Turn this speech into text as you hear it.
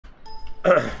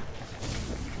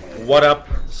What up,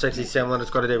 sexy Sam?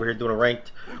 Let's go today. We're here doing a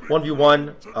ranked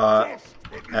 1v1.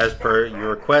 As per your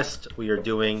request, we are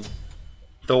doing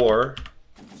Thor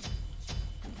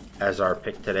as our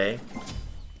pick today.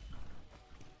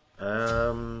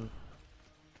 I'm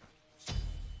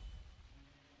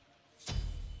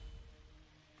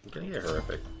gonna get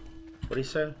horrific. What do you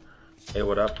say? Hey,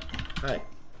 what up? Hi.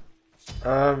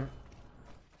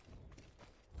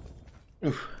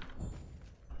 Oof.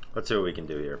 Let's see what we can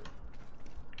do here.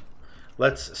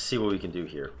 Let's see what we can do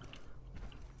here.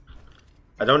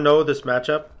 I don't know this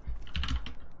matchup.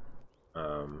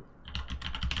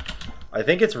 I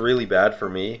think it's really bad for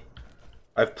me.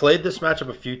 I've played this matchup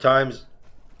a few times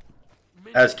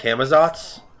as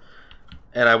Camazotz,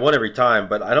 and I won every time,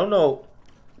 but I don't know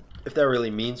if that really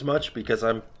means much because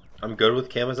I'm good with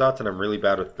Camazotz and I'm really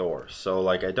bad with Thor. So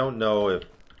like I don't know if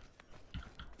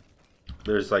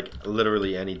there's like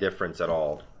literally any difference at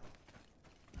all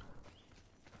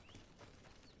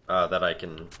that I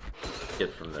can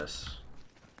get from this.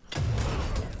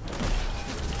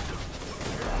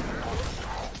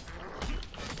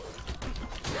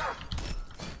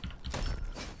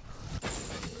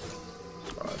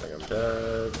 Oh, I think I'm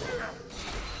dead.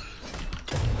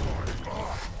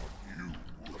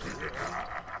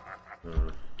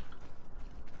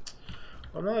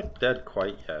 I'm not dead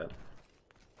quite yet.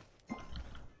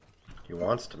 He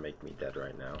wants to make me dead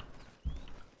right now.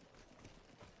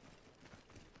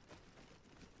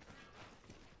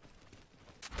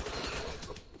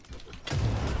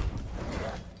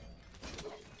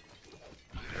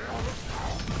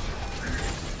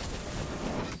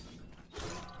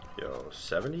 Yo,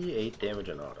 78 damage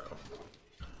in auto.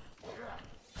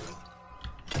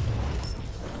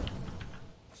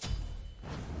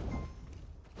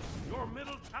 Your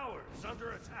middle tower is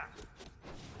under attack.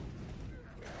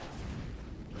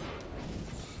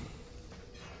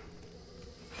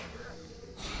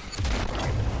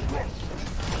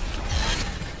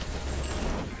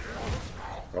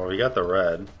 Well, we got the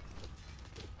red.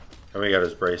 And we got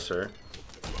his bracer.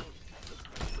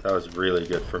 That was really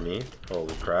good for me.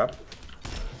 Holy crap.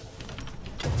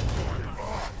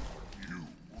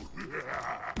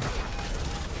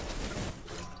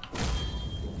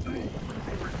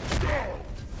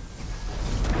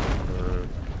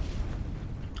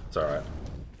 It's alright.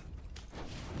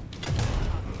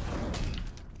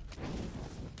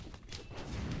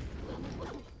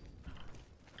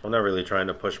 I'm not really trying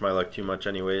to push my luck too much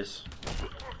anyways.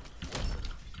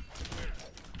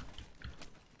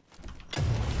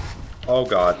 Oh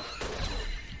god.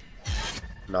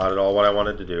 Not at all what I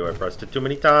wanted to do. I pressed it too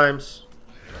many times.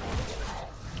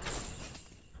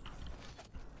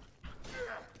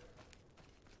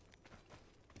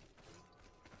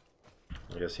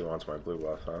 I guess he wants my blue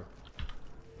buff, huh?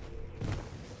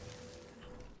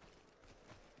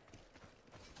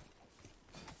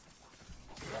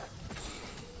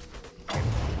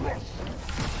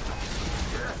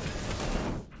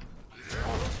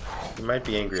 He might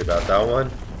be angry about that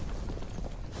one.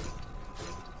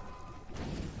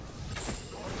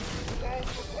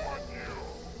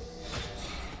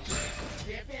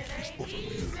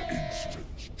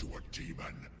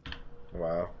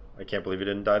 Wow, I can't believe he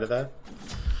didn't die to that.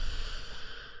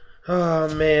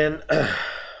 Oh man.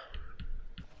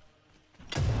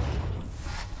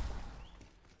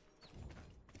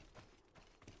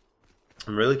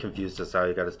 I'm really confused as to how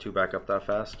he got his 2 back up that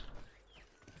fast.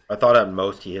 I thought at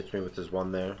most he hits me with his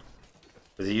 1 there.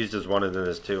 Because he used his 1 and then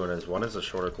his 2, and his 1 is a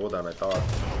shorter cooldown, I thought.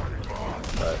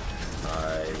 But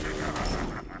I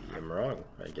am wrong,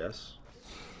 I guess.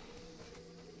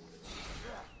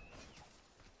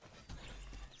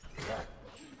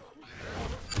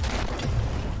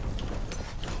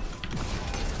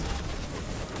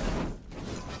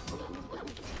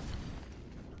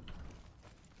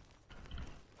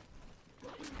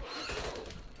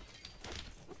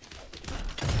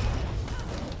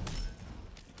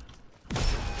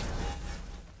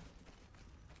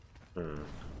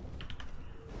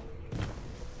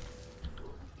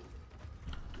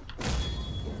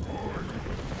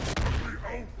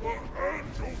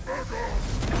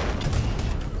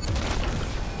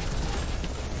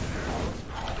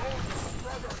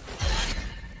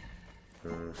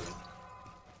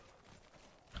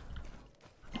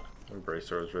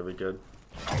 Bracer was really good.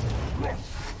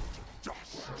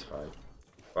 That's fine.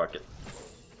 Fuck it.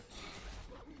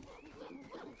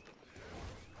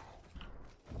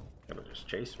 Gonna just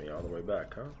chase me all the way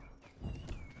back, huh?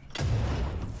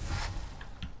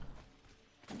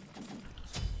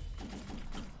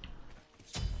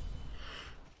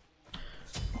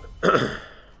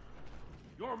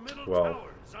 Your middle Well,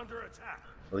 tower is under attack.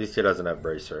 At least he doesn't have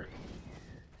Bracer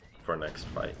for next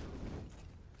fight.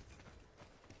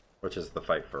 Which is the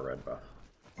fight for red buff.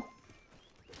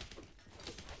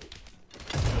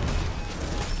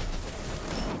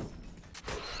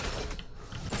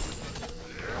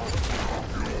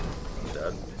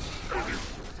 Dead.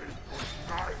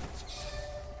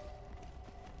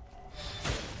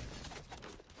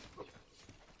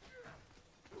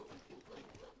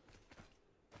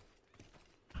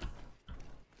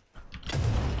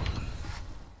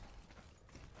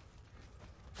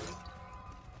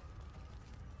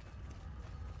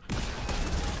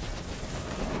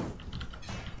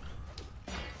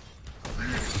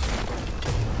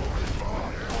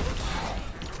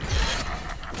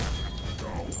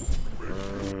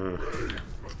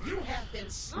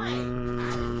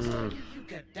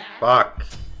 Fuck.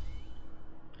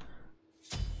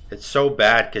 It's so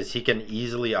bad because he can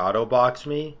easily auto box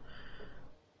me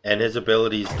and his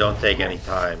abilities don't take any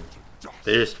time.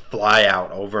 They just fly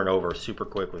out over and over super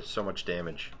quick with so much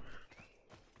damage.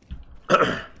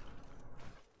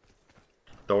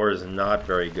 Thor is not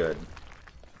very good.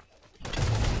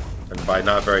 And by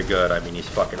not very good, I mean he's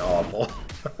fucking awful.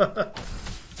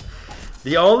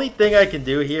 The only thing I can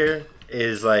do here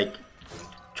is like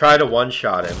try to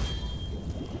one-shot him.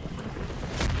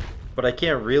 But I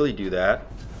can't really do that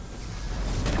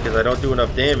because I don't do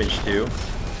enough damage to.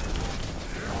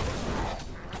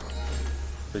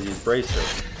 Because he's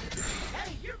Bracer.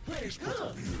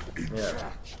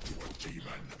 Yeah.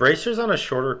 Bracer's on a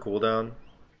shorter cooldown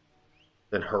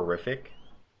than Horrific.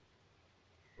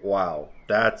 Wow,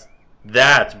 that's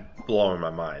blowing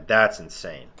my mind. That's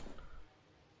insane.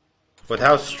 With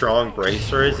how strong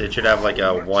Bracer is, it should have like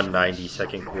a 190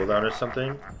 second cooldown or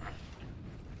something.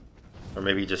 Or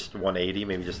maybe just 180,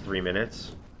 maybe just 3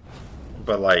 minutes.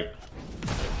 But like,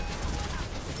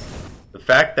 the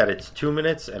fact that it's 2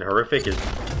 minutes and Horrific is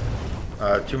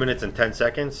 2 minutes and 10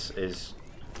 seconds is,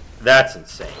 that's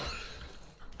insane.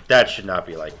 That should not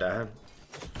be like that.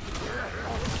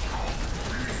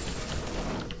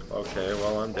 Okay,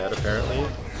 well I'm dead apparently.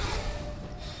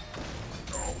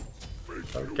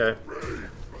 Okay.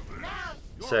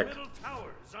 Sick.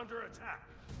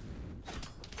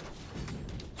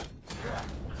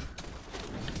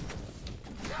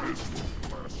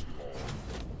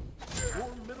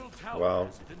 Well.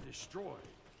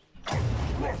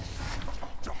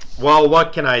 Well,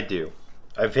 what can I do?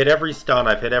 I've hit every stun,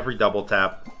 I've hit every double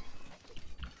tap.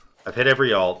 I've hit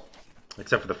every ult,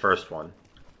 except for the first one.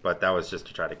 But that was just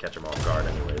to try to catch him off guard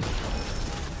anyways.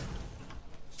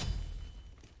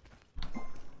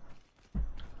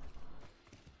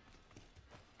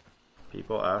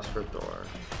 People ask for Thor.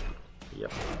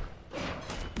 Yep.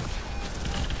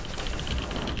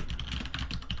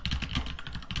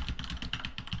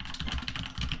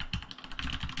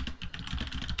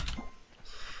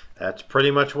 That's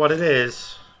pretty much what it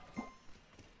is.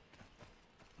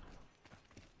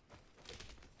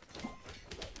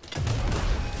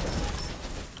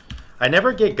 I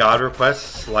never get God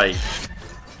requests like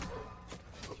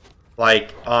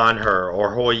on her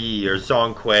or Hoi Yi or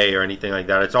Zhong Kui or anything like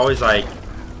that. It's always like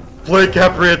play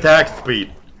Capri attack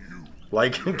speed.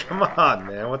 Like, come on,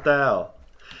 man, what the hell?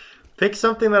 Pick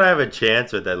something that I have a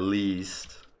chance with at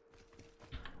least.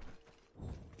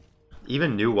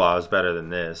 Even Nuwa is better than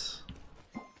this.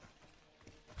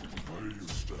 I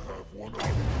used to have one of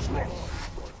these by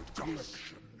the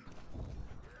collection.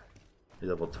 He's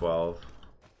level 12.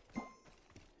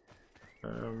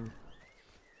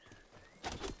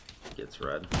 Gets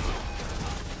red.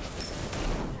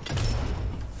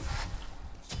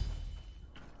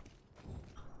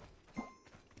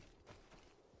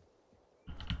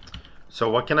 So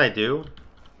what can I do?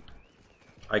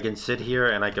 I can sit here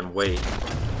and I can wait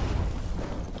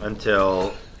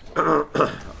until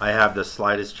I have the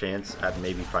slightest chance at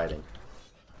maybe fighting.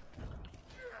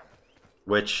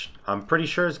 Which I'm pretty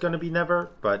sure is going to be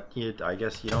never, but I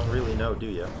guess you don't really know, do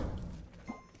you?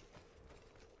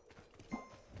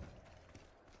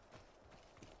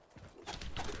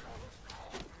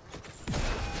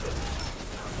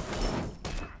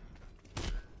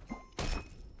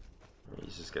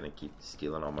 He's just going to keep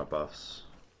stealing all my buffs.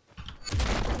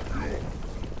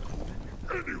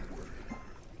 Anyway.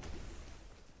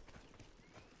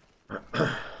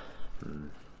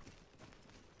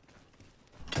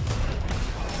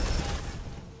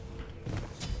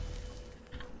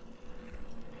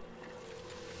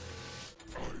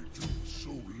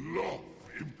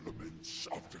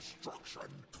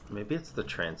 Maybe it's the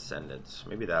Transcendence.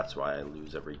 Maybe that's why I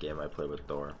lose every game I play with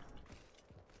Thor.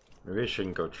 Maybe I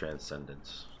shouldn't go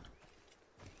Transcendence.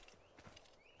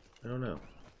 I don't know.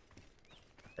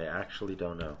 I actually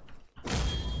don't know.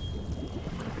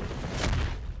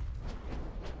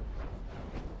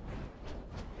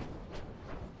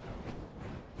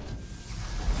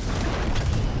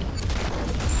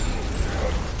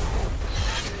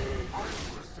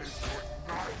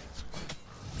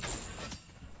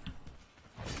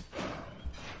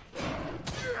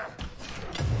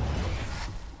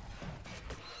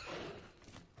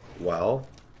 Well,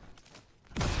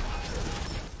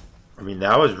 I mean,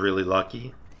 that was really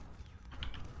lucky.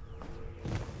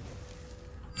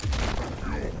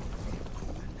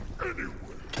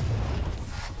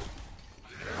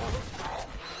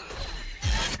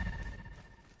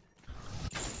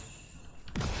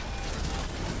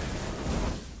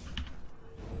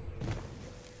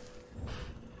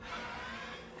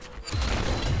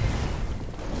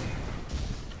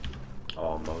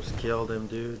 Almost killed him,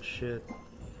 dude. Shit.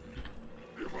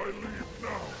 If I leave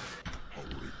now, I'll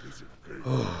revisit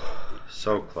pain.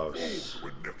 So close.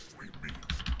 When next we meet.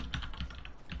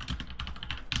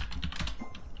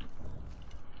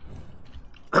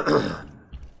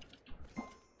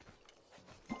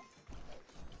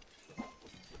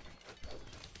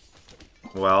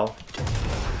 Well,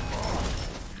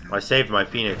 I saved my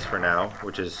Phoenix for now,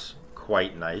 which is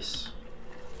quite nice.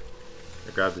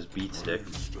 I grabbed this beat stick. I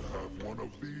used to have one of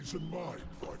these in my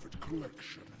private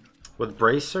collection. With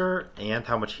Bracer and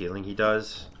how much healing he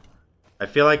does, I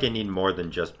feel like I need more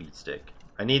than just beat stick.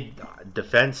 I need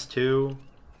defense too.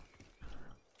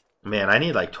 Man, I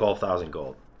need like 12,000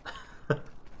 gold.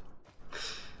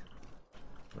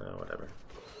 Whatever.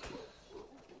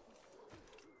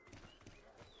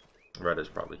 Red is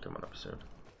probably coming up soon.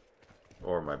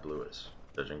 Or my blue is,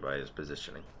 judging by his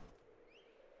positioning.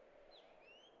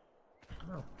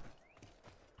 Oh.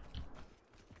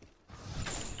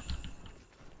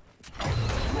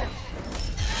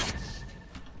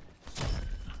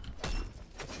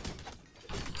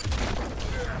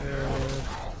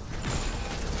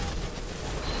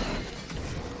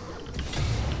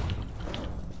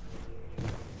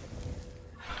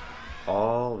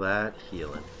 All that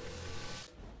healing.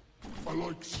 I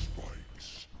like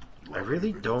spikes. I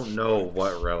really don't know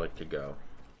what relic to go.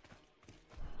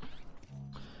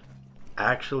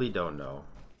 Actually don't know.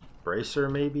 Bracer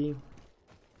maybe?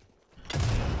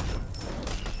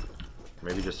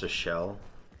 Maybe just a shell.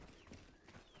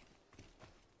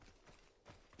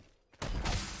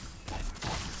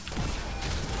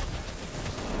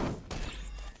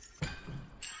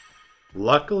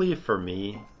 Luckily for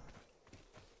me,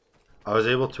 I was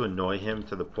able to annoy him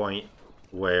to the point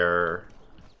where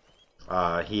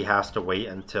he has to wait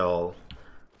until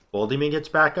Bull Demon gets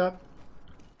back up.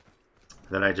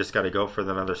 Then I just gotta go for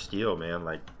another steal, man.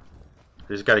 Like, I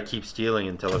just gotta keep stealing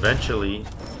until eventually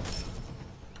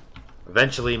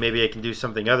maybe I can do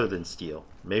something other than steal.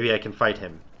 Maybe I can fight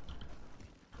him.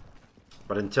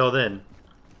 But until then,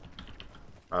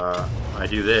 I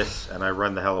do this and I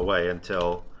run the hell away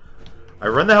until I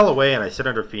run the hell away and I sit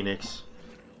under Phoenix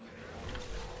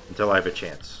until I have a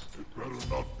chance. It better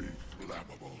not be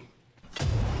flammable.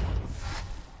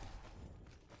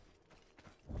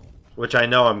 Which I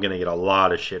know I'm gonna get a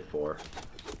lot of shit for,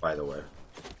 by the way.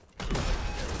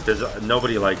 Because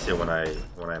nobody likes it when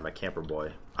I'm a camper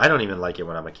boy. I don't even like it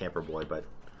when I'm a camper boy, but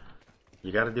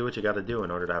you gotta do what you gotta do in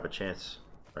order to have a chance,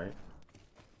 right?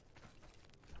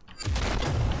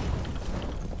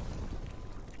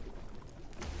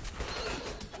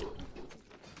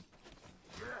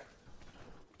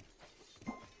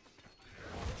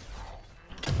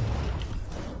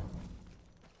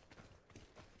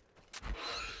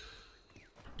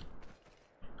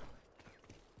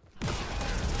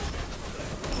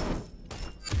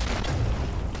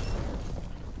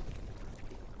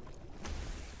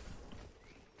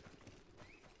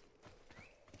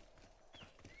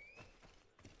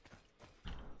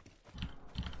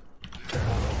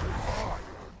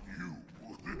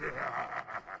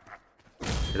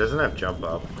 It doesn't have jump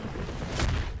up.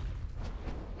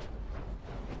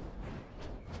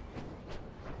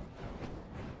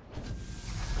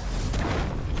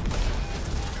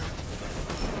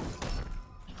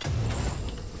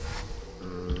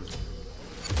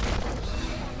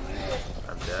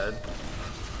 I'm dead.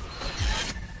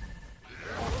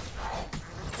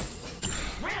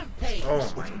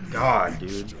 Oh my god,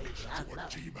 dude.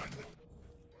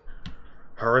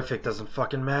 Horrific doesn't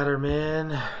fucking matter,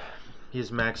 man. He has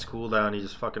max cooldown, he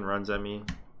just fucking runs at me.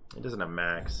 He doesn't have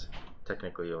max.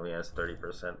 Technically he only has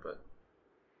 30%, but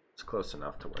it's close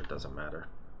enough to where it doesn't matter.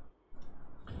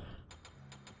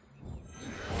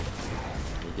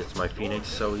 He gets my Phoenix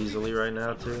so easily right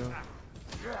now too.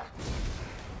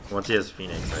 Once he has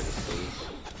Phoenix, I just lose.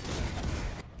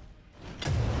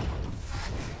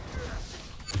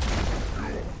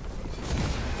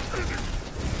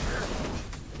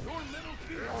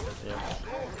 Yeah.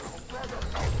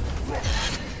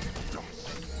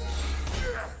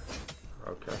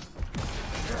 Okay.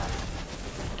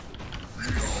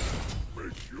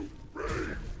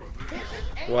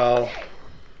 Well,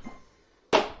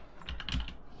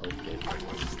 Okay.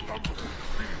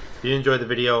 If you enjoyed the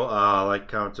video, like,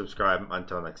 comment, subscribe.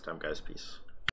 Until next time, guys. Peace.